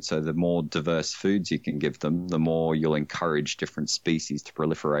digest food. So the more diverse foods you can give them, the more you'll encourage different species to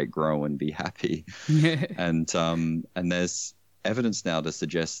proliferate, grow, and be happy. And there's evidence now to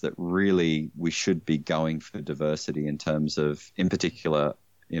suggest that really we should be going for diversity in terms of, in particular,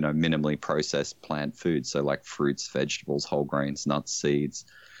 minimally processed plant foods. So like fruits, vegetables, whole grains, nuts, seeds,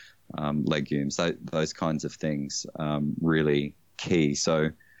 legumes, those kinds of things, really key.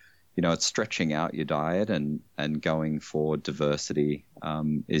 So, it's stretching out your diet and going for diversity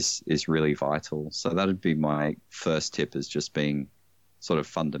is really vital. So that'd be my first tip, is just being sort of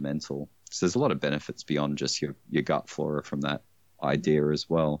fundamental. So there's a lot of benefits beyond just your gut flora from that idea as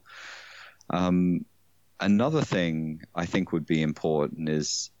well. Another thing I think would be important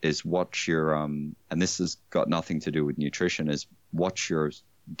is watch your and this has got nothing to do with nutrition, is watch your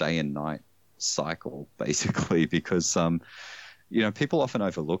day and night cycle, basically, because people often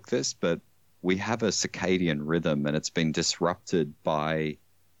overlook this, but we have a circadian rhythm and it's been disrupted by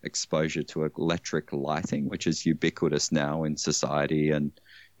exposure to electric lighting, which is ubiquitous now in society. And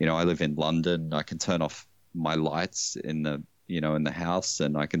I live in London. I can turn off my lights in the house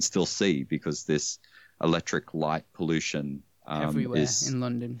and I can still see, because this electric light pollution everywhere in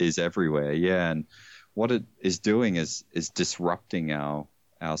London is everywhere. Yeah. And what it is doing is disrupting our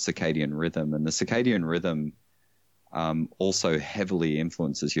circadian rhythm. And the circadian rhythm also heavily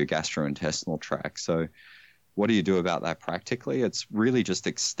influences your gastrointestinal tract. So what do you do about that practically? It's really just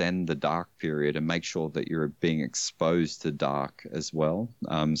extend the dark period and make sure that you're being exposed to dark as well.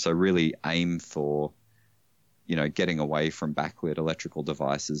 So really aim for getting away from backlit electrical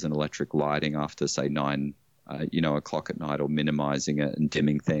devices and electric lighting after, say, 9 o'clock at night, or minimizing it and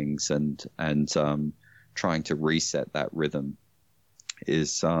dimming things, and trying to reset that rhythm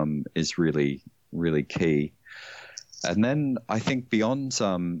is really, really key. And then I think beyond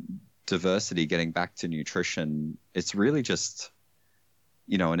diversity, getting back to nutrition, it's really just,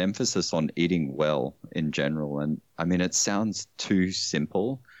 an emphasis on eating well in general. And I mean, it sounds too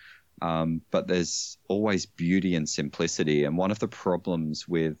simple, but there's always beauty in simplicity. And one of the problems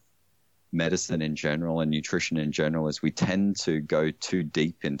with medicine in general and nutrition in general is we tend to go too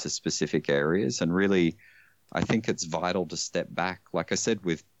deep into specific areas. And really, I think it's vital to step back. Like I said,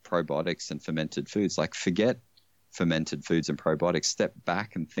 with probiotics and fermented foods, like forget fermented foods and probiotics, step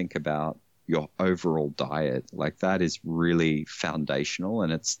back and think about your overall diet. Like that is really foundational,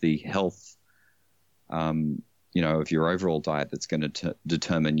 and it's the health of your overall diet that's going to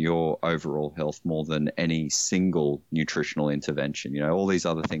determine your overall health more than any single nutritional intervention. All these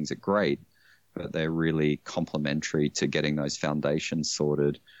other things are great, but they're really complementary to getting those foundations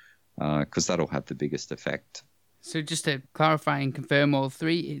sorted, because that'll have the biggest effect. So just to clarify and confirm all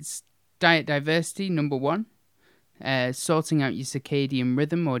 3, it's diet diversity, number 1, sorting out your circadian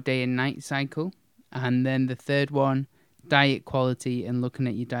rhythm or day and night cycle, and then the third one, diet quality and looking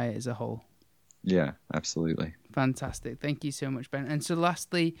at your diet as a whole. Yeah, absolutely. Fantastic. Thank you so much, Ben. And so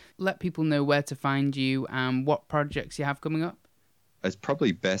lastly, let people know where to find you and what projects you have coming up. It's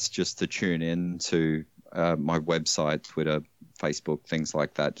probably best just to tune in to my website, Twitter, Facebook, things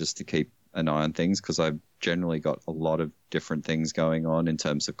like that, just to keep an eye on things, because I generally got a lot of different things going on in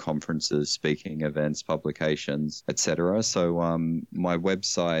terms of conferences, speaking events, publications, etc. So my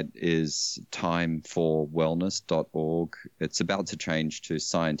website is timeforwellness.org. It's about to change to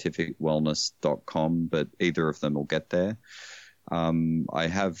scientificwellness.com, but either of them will get there. I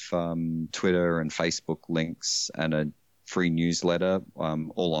have Twitter and Facebook links and a free newsletter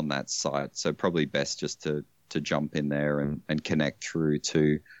all on that site. So probably best just to jump in there and connect through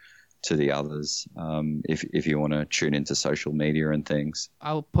to the others if you want to tune into social media and things.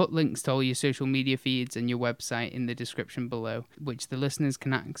 I'll put links to all your social media feeds and your website in the description below, which the listeners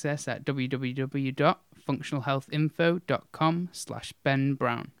can access at www.functionalhealthinfo.com/Ben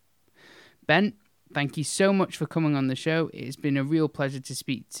Brown. Ben, thank you so much for coming on the show. It's been a real pleasure to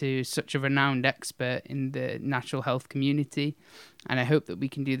speak to such a renowned expert in the natural health community, and I hope that we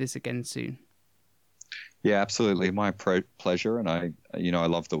can do this again soon. Yeah, absolutely. My pleasure. And I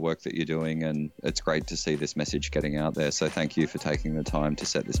love the work that you're doing, and it's great to see this message getting out there. So thank you for taking the time to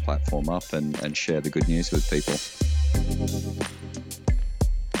set this platform up and share the good news with people.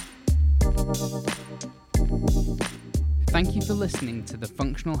 Thank you for listening to the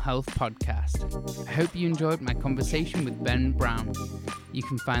Functional Health Podcast. I hope you enjoyed my conversation with Ben Brown. You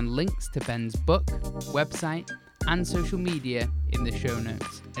can find links to Ben's book, website, and social media in the show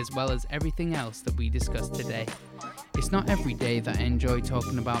notes, as well as everything else that we discussed today. It's not every day that I enjoy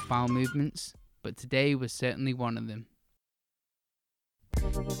talking about bowel movements, but today was certainly one of them.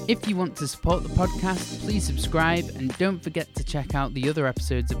 If you want to support the podcast, please subscribe and don't forget to check out the other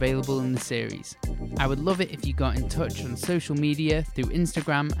episodes available in the series. I would love it if you got in touch on social media through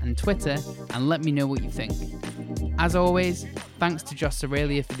Instagram and Twitter and let me know what you think. As always, thanks to Josh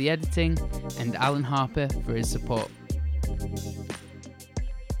Aurelia for the editing and Alan Harper for his support.